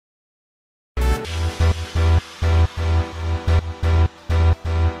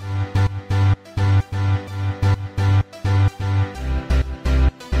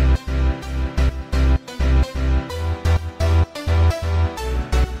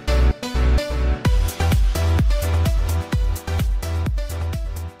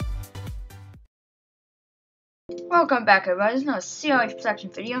Welcome back, everybody. This is another CRH Protection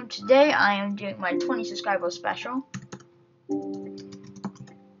video. Today I am doing my 20 subscriber special.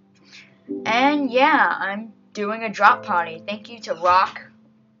 And yeah, I'm doing a drop party. Thank you to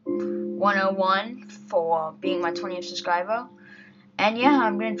Rock101 for being my 20th subscriber. And yeah,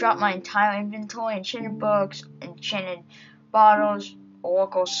 I'm going to drop my entire inventory, enchanted books, enchanted bottles,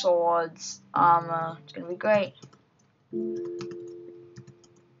 oracle swords, armor. It's going to be great.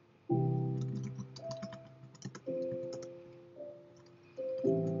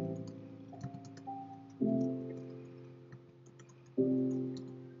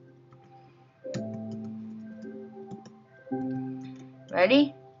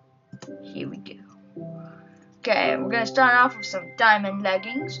 Ready? Here we go. Okay, we're gonna start off with some diamond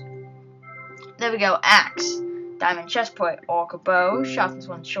leggings. There we go, axe, diamond chestplate, oracle bow, sharpness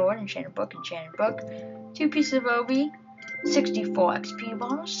 1 sword, enchanted book, 2 pieces of obi, 64 XP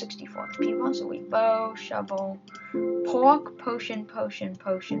bottles, a wheat bow, shovel, pork, potion,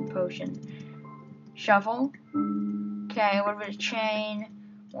 shovel. Okay, what about a chain,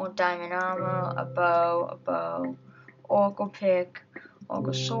 more diamond armor, a bow, oracle pick,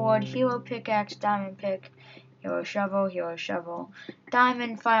 oracle sword, hero pickaxe, diamond pick, hero shovel,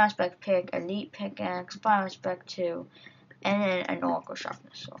 diamond, fire aspect pick, elite pickaxe, fire aspect 2, and then an oracle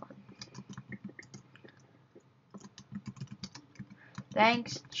sharpness sword.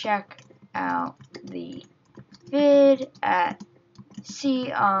 Thanks, check out the vid at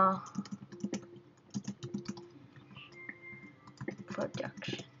CR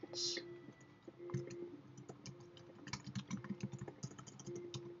Productions.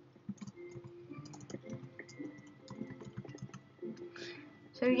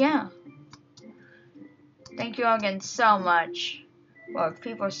 So yeah, thank you all again so much. Well,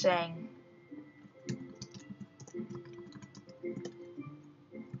 people are saying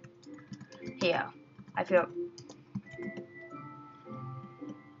here, I feel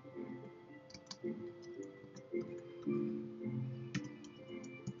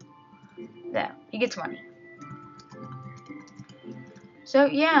there, he gets money. So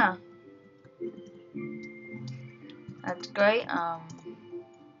yeah, that's great.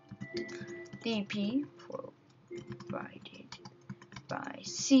 DP provided by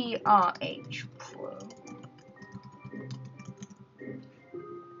CRH Pro.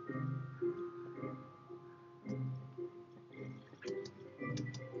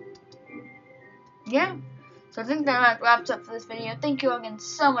 Yeah, so I think that wraps up for this video. Thank you all again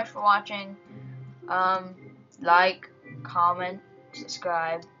so much for watching. Like, comment,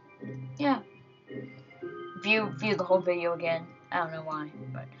 subscribe. Yeah, view the whole video again. I don't know why,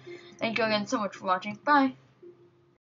 but thank you again so much for watching. Bye.